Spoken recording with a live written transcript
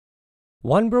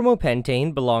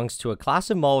1-bromopentane belongs to a class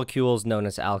of molecules known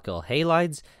as alkyl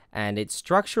halides, and it's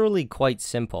structurally quite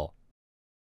simple.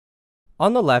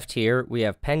 On the left here, we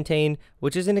have pentane,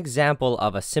 which is an example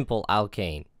of a simple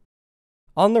alkane.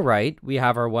 On the right, we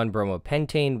have our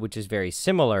 1-bromopentane, which is very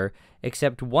similar,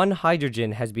 except one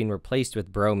hydrogen has been replaced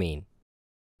with bromine.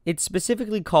 It's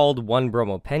specifically called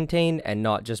 1-bromopentane and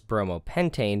not just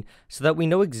bromopentane, so that we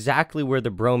know exactly where the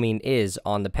bromine is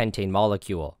on the pentane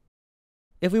molecule.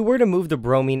 If we were to move the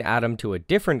bromine atom to a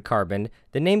different carbon,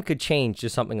 the name could change to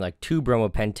something like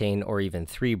 2-bromopentane or even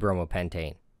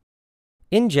 3-bromopentane.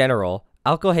 In general,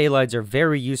 alkyl halides are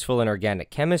very useful in organic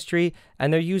chemistry,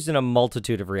 and they're used in a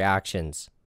multitude of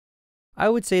reactions. I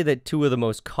would say that two of the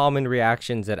most common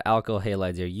reactions that alkyl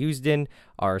halides are used in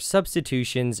are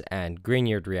substitutions and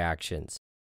Grignard reactions.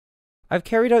 I've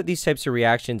carried out these types of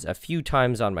reactions a few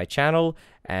times on my channel,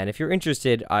 and if you're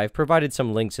interested, I've provided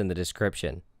some links in the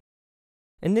description.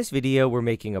 In this video, we're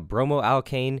making a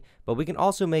bromoalkane, but we can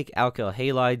also make alkyl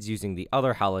halides using the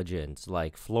other halogens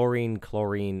like fluorine,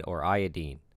 chlorine, or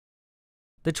iodine.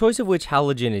 The choice of which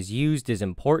halogen is used is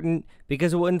important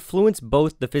because it will influence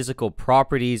both the physical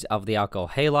properties of the alkyl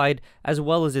halide as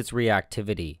well as its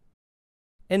reactivity.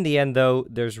 In the end though,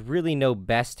 there's really no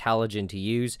best halogen to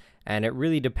use, and it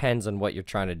really depends on what you're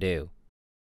trying to do.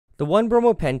 The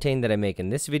 1-bromopentane that I make in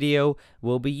this video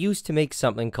will be used to make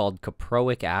something called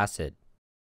caproic acid.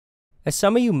 As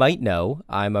some of you might know,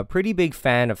 I'm a pretty big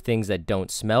fan of things that don't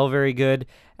smell very good,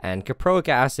 and caproic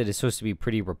acid is supposed to be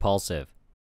pretty repulsive.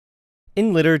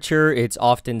 In literature, it's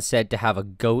often said to have a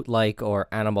goat-like or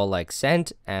animal-like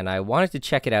scent, and I wanted to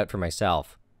check it out for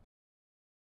myself.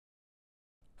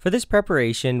 For this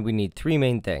preparation, we need three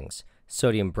main things: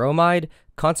 sodium bromide,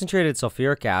 concentrated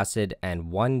sulfuric acid,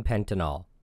 and 1-pentanol.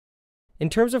 In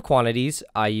terms of quantities,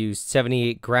 I used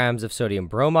 78 grams of sodium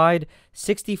bromide,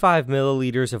 65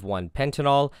 milliliters of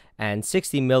 1-pentanol, and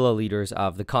 60 milliliters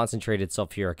of the concentrated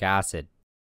sulfuric acid.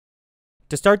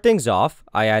 To start things off,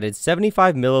 I added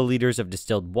 75 milliliters of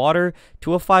distilled water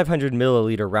to a 500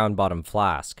 milliliter round bottom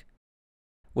flask.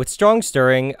 With strong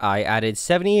stirring, I added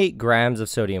 78 grams of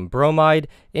sodium bromide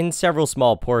in several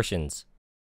small portions.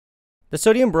 The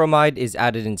sodium bromide is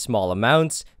added in small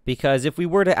amounts because if we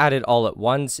were to add it all at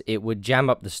once, it would jam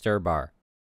up the stir bar.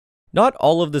 Not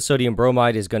all of the sodium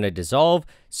bromide is going to dissolve,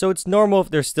 so it's normal if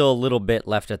there's still a little bit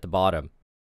left at the bottom.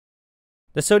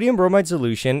 The sodium bromide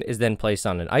solution is then placed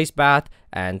on an ice bath,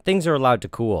 and things are allowed to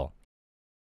cool.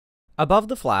 Above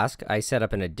the flask, I set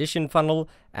up an addition funnel,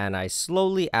 and I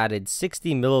slowly added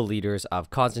 60 milliliters of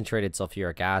concentrated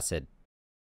sulfuric acid.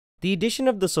 The addition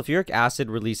of the sulfuric acid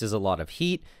releases a lot of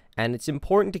heat, and it's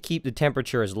important to keep the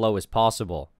temperature as low as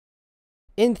possible.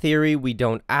 In theory, we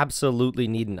don't absolutely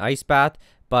need an ice bath,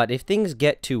 but if things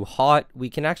get too hot, we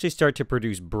can actually start to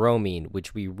produce bromine,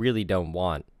 which we really don't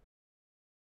want.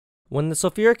 When the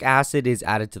sulfuric acid is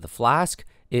added to the flask,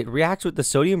 it reacts with the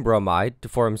sodium bromide to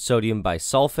form sodium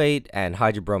bisulfate and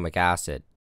hydrobromic acid.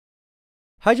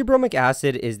 Hydrobromic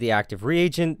acid is the active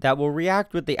reagent that will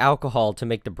react with the alcohol to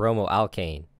make the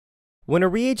bromoalkane. When a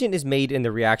reagent is made in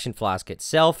the reaction flask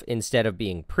itself instead of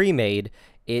being pre-made,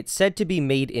 it's said to be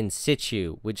made in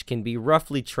situ, which can be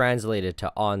roughly translated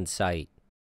to on-site.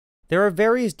 There are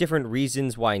various different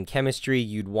reasons why in chemistry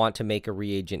you'd want to make a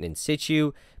reagent in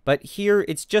situ, but here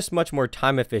it's just much more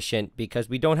time efficient because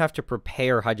we don't have to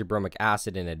prepare hydrobromic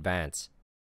acid in advance.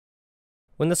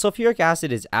 When the sulfuric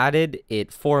acid is added,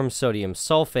 it forms sodium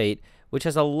sulfate, which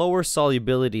has a lower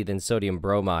solubility than sodium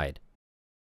bromide.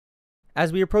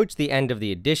 As we approach the end of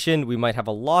the addition, we might have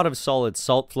a lot of solid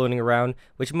salt floating around,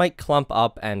 which might clump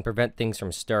up and prevent things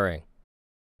from stirring.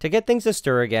 To get things to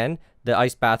stir again, the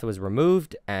ice bath was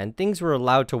removed, and things were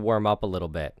allowed to warm up a little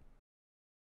bit.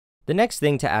 The next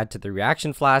thing to add to the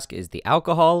reaction flask is the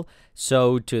alcohol,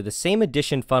 so to the same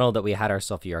addition funnel that we had our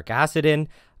sulfuric acid in,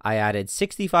 I added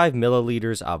 65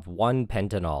 milliliters of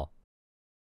 1-pentanol.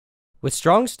 With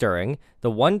strong stirring,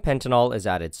 the 1-pentanol is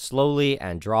added slowly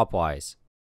and dropwise.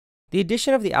 The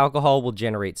addition of the alcohol will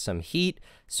generate some heat,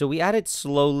 so we add it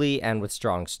slowly and with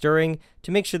strong stirring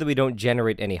to make sure that we don't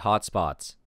generate any hot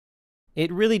spots.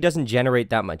 It really doesn't generate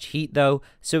that much heat though,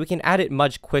 so we can add it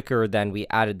much quicker than we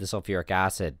added the sulfuric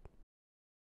acid.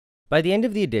 By the end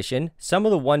of the addition, some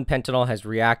of the 1-pentanol has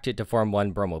reacted to form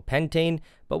 1-bromopentane,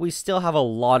 but we still have a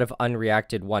lot of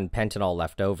unreacted 1-pentanol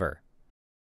left over.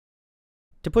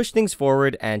 To push things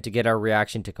forward and to get our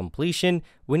reaction to completion,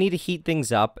 we need to heat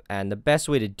things up, and the best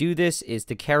way to do this is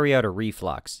to carry out a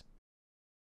reflux.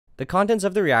 The contents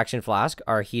of the reaction flask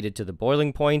are heated to the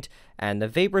boiling point, and the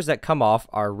vapors that come off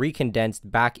are recondensed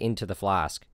back into the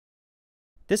flask.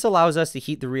 This allows us to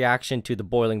heat the reaction to the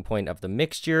boiling point of the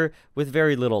mixture with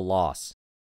very little loss.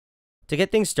 To get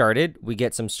things started, we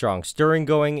get some strong stirring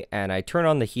going, and I turn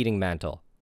on the heating mantle.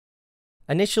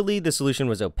 Initially, the solution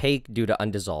was opaque due to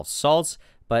undissolved salts,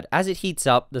 but as it heats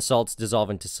up, the salts dissolve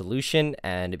into solution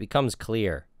and it becomes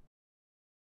clear.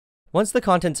 Once the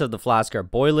contents of the flask are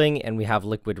boiling and we have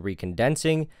liquid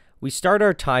recondensing, we start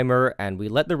our timer and we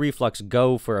let the reflux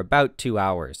go for about 2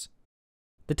 hours.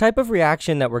 The type of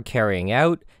reaction that we're carrying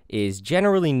out is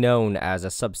generally known as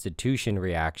a substitution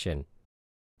reaction.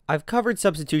 I've covered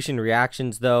substitution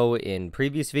reactions though in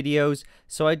previous videos,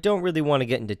 so I don't really want to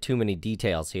get into too many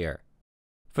details here.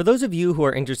 For those of you who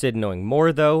are interested in knowing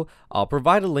more though, I'll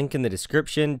provide a link in the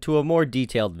description to a more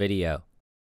detailed video.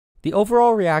 The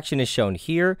overall reaction is shown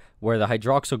here, where the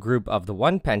hydroxyl group of the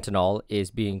 1-pentanol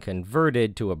is being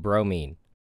converted to a bromine.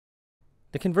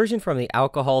 The conversion from the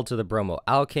alcohol to the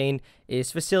bromoalkane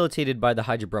is facilitated by the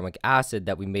hydrobromic acid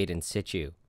that we made in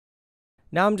situ.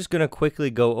 Now I'm just going to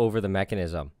quickly go over the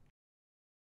mechanism.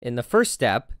 In the first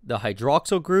step, the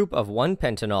hydroxyl group of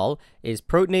 1-pentanol is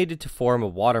protonated to form a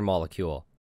water molecule.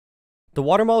 The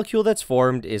water molecule that's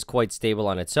formed is quite stable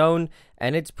on its own,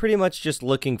 and it's pretty much just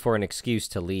looking for an excuse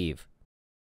to leave.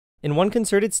 In one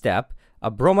concerted step, a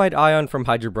bromide ion from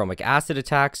hydrobromic acid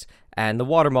attacks, and the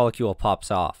water molecule pops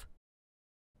off.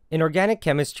 In organic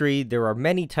chemistry, there are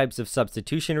many types of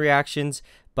substitution reactions,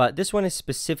 but this one is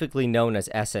specifically known as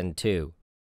SN2.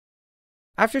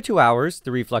 After 2 hours,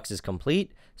 the reflux is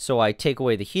complete, so I take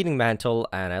away the heating mantle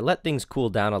and I let things cool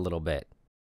down a little bit.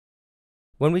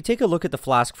 When we take a look at the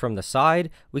flask from the side,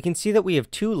 we can see that we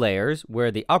have 2 layers, where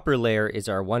the upper layer is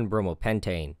our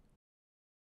 1-bromopentane.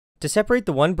 To separate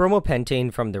the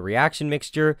 1-bromopentane from the reaction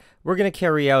mixture, we're going to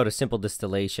carry out a simple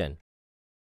distillation.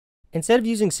 Instead of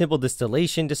using simple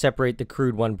distillation to separate the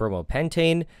crude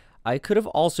 1-bromopentane, I could have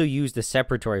also used a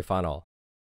separatory funnel.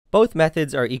 Both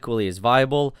methods are equally as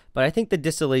viable, but I think the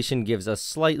distillation gives a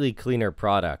slightly cleaner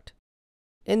product.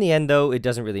 In the end though, it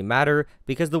doesn't really matter,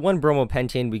 because the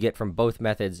 1-bromopentane we get from both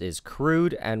methods is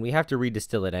crude, and we have to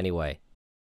redistill it anyway.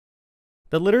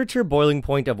 The literature boiling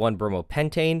point of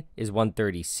 1-bromopentane is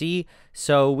 130 C,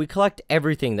 so we collect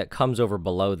everything that comes over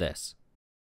below this.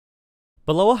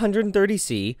 Below 130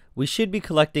 C, we should be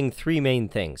collecting 3 main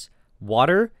things: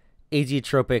 water,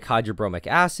 azeotropic hydrobromic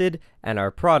acid, and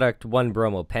our product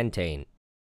 1-bromopentane.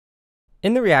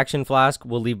 In the reaction flask,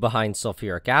 we'll leave behind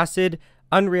sulfuric acid,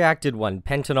 unreacted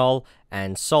 1-pentanol,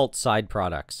 and salt side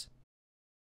products.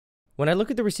 When I look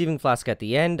at the receiving flask at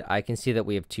the end, I can see that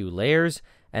we have 2 layers,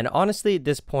 and honestly at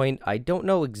this point, I don't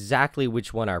know exactly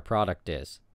which one our product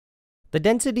is. The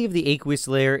density of the aqueous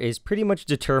layer is pretty much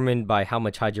determined by how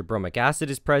much hydrobromic acid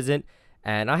is present,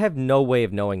 and I have no way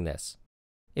of knowing this.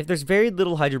 If there's very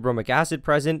little hydrobromic acid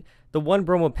present, the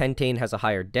 1-bromopentane has a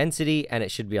higher density and it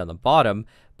should be on the bottom,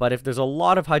 but if there's a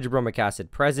lot of hydrobromic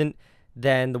acid present,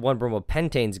 then the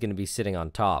 1-bromopentane is going to be sitting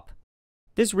on top.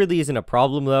 This really isn't a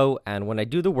problem though, and when I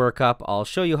do the workup, I'll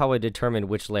show you how I determine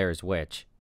which layer is which.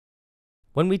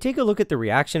 When we take a look at the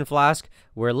reaction flask,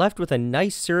 we're left with a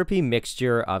nice syrupy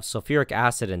mixture of sulfuric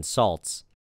acid and salts.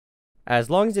 As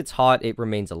long as it's hot, it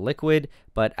remains a liquid,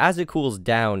 but as it cools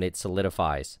down, it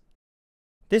solidifies.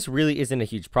 This really isn't a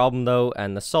huge problem though,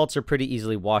 and the salts are pretty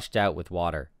easily washed out with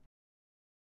water.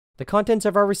 The contents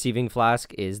of our receiving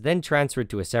flask is then transferred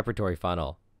to a separatory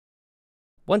funnel.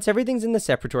 Once everything's in the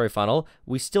separatory funnel,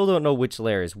 we still don't know which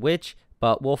layer is which,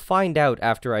 but we'll find out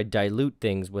after I dilute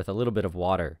things with a little bit of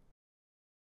water.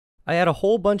 I add a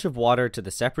whole bunch of water to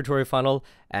the separatory funnel,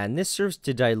 and this serves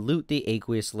to dilute the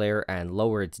aqueous layer and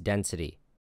lower its density.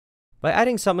 By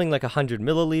adding something like 100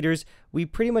 milliliters, we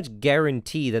pretty much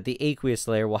guarantee that the aqueous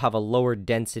layer will have a lower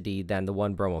density than the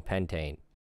 1-bromopentane.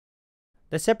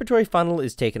 The separatory funnel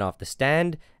is taken off the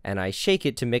stand, and I shake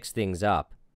it to mix things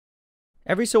up.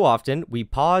 Every so often, we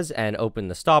pause and open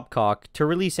the stopcock to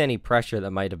release any pressure that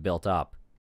might have built up.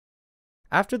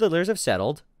 After the layers have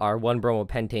settled, our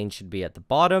 1-bromopentane should be at the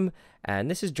bottom,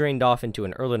 and this is drained off into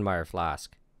an Erlenmeyer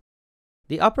flask.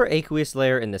 The upper aqueous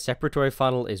layer in the separatory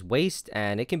funnel is waste,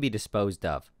 and it can be disposed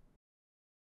of.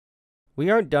 We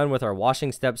aren't done with our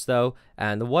washing steps though,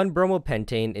 and the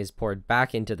 1-bromopentane is poured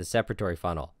back into the separatory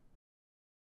funnel.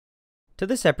 To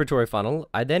the separatory funnel,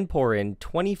 I then pour in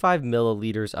 25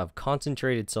 milliliters of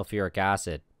concentrated sulfuric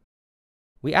acid.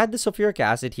 We add the sulfuric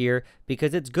acid here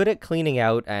because it's good at cleaning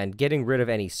out and getting rid of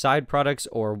any side products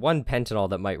or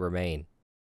 1-pentanol that might remain.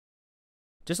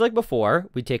 Just like before,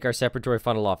 we take our separatory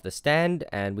funnel off the stand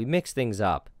and we mix things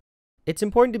up. It's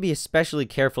important to be especially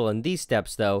careful in these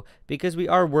steps though, because we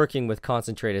are working with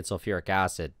concentrated sulfuric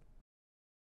acid.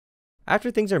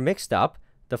 After things are mixed up,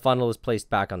 The funnel is placed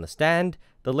back on the stand,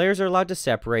 the layers are allowed to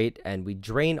separate, and we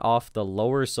drain off the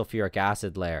lower sulfuric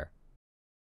acid layer.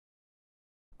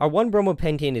 Our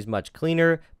 1-bromopentane is much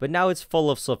cleaner, but now it's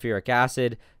full of sulfuric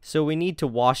acid, so we need to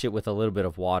wash it with a little bit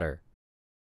of water.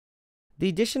 The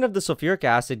addition of the sulfuric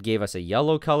acid gave us a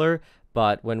yellow color,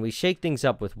 but when we shake things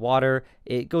up with water,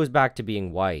 it goes back to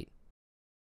being white.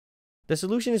 The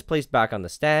solution is placed back on the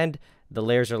stand, the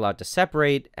layers are allowed to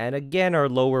separate, and again our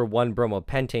lower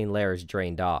 1-bromopentane layer is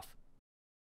drained off.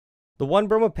 The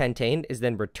 1-bromopentane is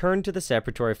then returned to the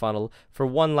separatory funnel for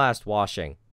one last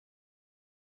washing.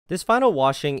 This final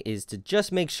washing is to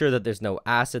just make sure that there's no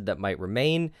acid that might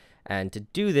remain, and to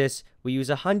do this, we use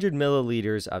 100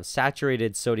 milliliters of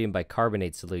saturated sodium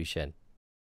bicarbonate solution.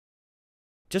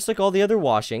 Just like all the other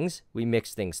washings, we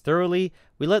mix things thoroughly,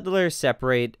 we let the layers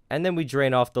separate, and then we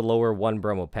drain off the lower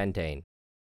 1-bromopentane.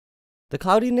 The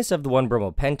cloudiness of the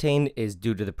 1-bromopentane is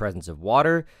due to the presence of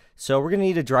water, so we're going to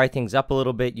need to dry things up a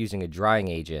little bit using a drying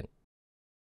agent.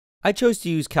 I chose to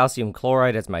use calcium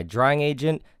chloride as my drying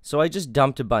agent, so I just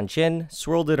dumped a bunch in,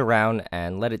 swirled it around,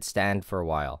 and let it stand for a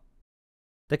while.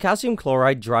 The calcium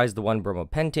chloride dries the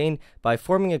 1-bromopentane by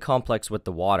forming a complex with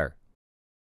the water.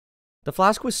 The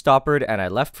flask was stoppered and I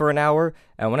left for an hour,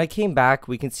 and when I came back,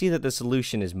 we can see that the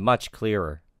solution is much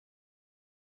clearer.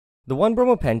 The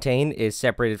 1-bromopentane is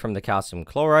separated from the calcium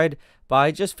chloride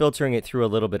by just filtering it through a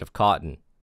little bit of cotton.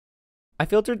 I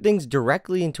filtered things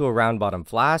directly into a round bottom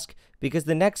flask because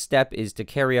the next step is to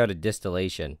carry out a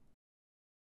distillation.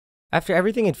 After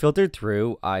everything had filtered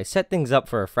through, I set things up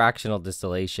for a fractional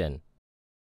distillation.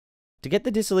 To get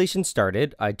the distillation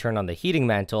started, I turn on the heating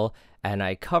mantle and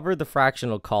I cover the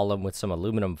fractional column with some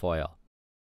aluminum foil.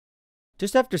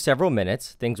 Just after several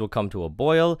minutes, things will come to a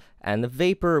boil and the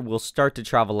vapor will start to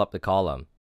travel up the column.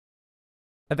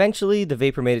 Eventually, the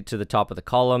vapor made it to the top of the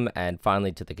column and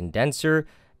finally to the condenser,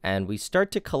 and we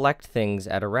start to collect things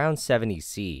at around 70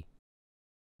 C.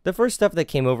 The first stuff that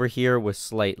came over here was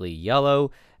slightly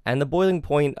yellow, and the boiling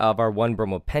point of our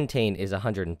 1-bromopentane is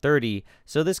 130,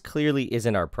 so this clearly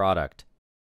isn't our product.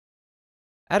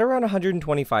 At around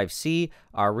 125 C,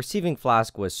 our receiving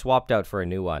flask was swapped out for a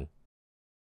new one.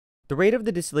 The rate of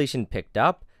the distillation picked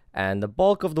up, and the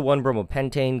bulk of the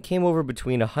 1-bromopentane came over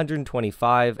between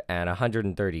 125 and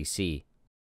 130 C.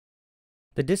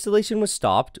 The distillation was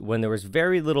stopped when there was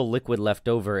very little liquid left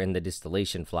over in the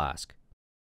distillation flask.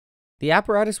 The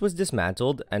apparatus was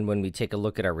dismantled, and when we take a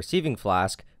look at our receiving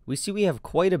flask, we see we have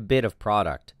quite a bit of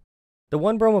product. The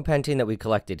 1-bromopentane that we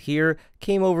collected here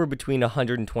came over between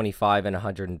 125 and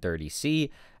 130 C,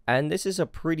 and this is a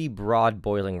pretty broad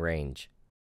boiling range.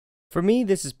 For me,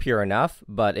 this is pure enough,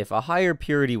 but if a higher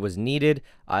purity was needed,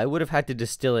 I would have had to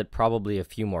distill it probably a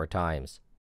few more times.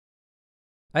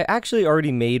 I actually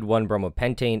already made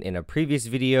 1-bromopentane in a previous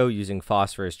video using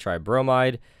phosphorus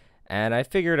tribromide, and I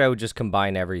figured I would just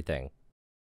combine everything.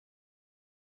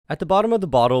 At the bottom of the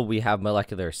bottle, we have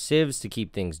molecular sieves to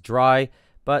keep things dry,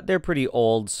 but they're pretty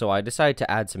old, so I decided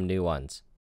to add some new ones.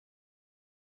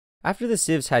 After the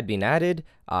sieves had been added,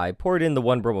 I poured in the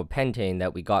 1-bromopentane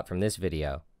that we got from this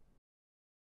video.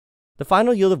 The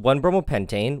final yield of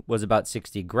 1-bromopentane was about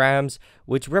 60 grams,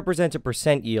 which represents a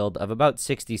percent yield of about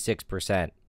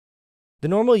 66%. The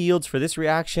normal yields for this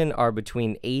reaction are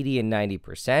between 80 and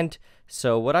 90%,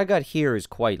 so what I got here is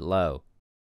quite low.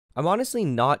 I'm honestly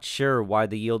not sure why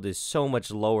the yield is so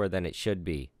much lower than it should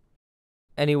be.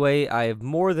 Anyway, I have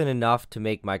more than enough to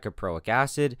make microproic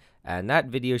acid, and that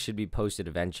video should be posted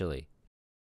eventually.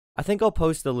 I think I'll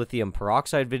post the lithium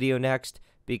peroxide video next,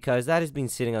 because that has been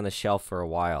sitting on the shelf for a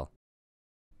while.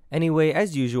 Anyway,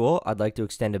 as usual, I'd like to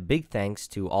extend a big thanks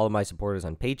to all of my supporters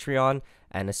on Patreon,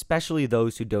 and especially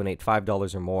those who donate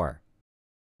 $5 or more.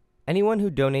 Anyone who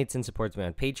donates and supports me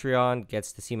on Patreon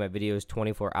gets to see my videos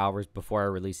 24 hours before I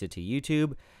release it to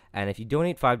YouTube, and if you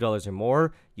donate $5 or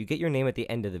more, you get your name at the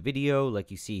end of the video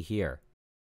like you see here.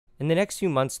 In the next few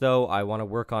months though, I want to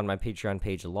work on my Patreon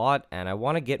page a lot, and I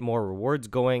want to get more rewards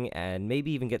going and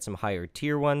maybe even get some higher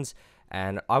tier ones,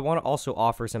 and I want to also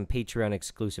offer some Patreon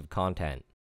exclusive content.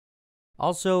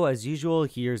 Also, as usual,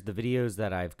 here's the videos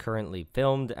that I've currently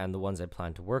filmed and the ones I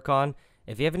plan to work on.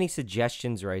 If you have any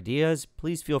suggestions or ideas,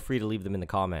 please feel free to leave them in the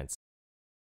comments.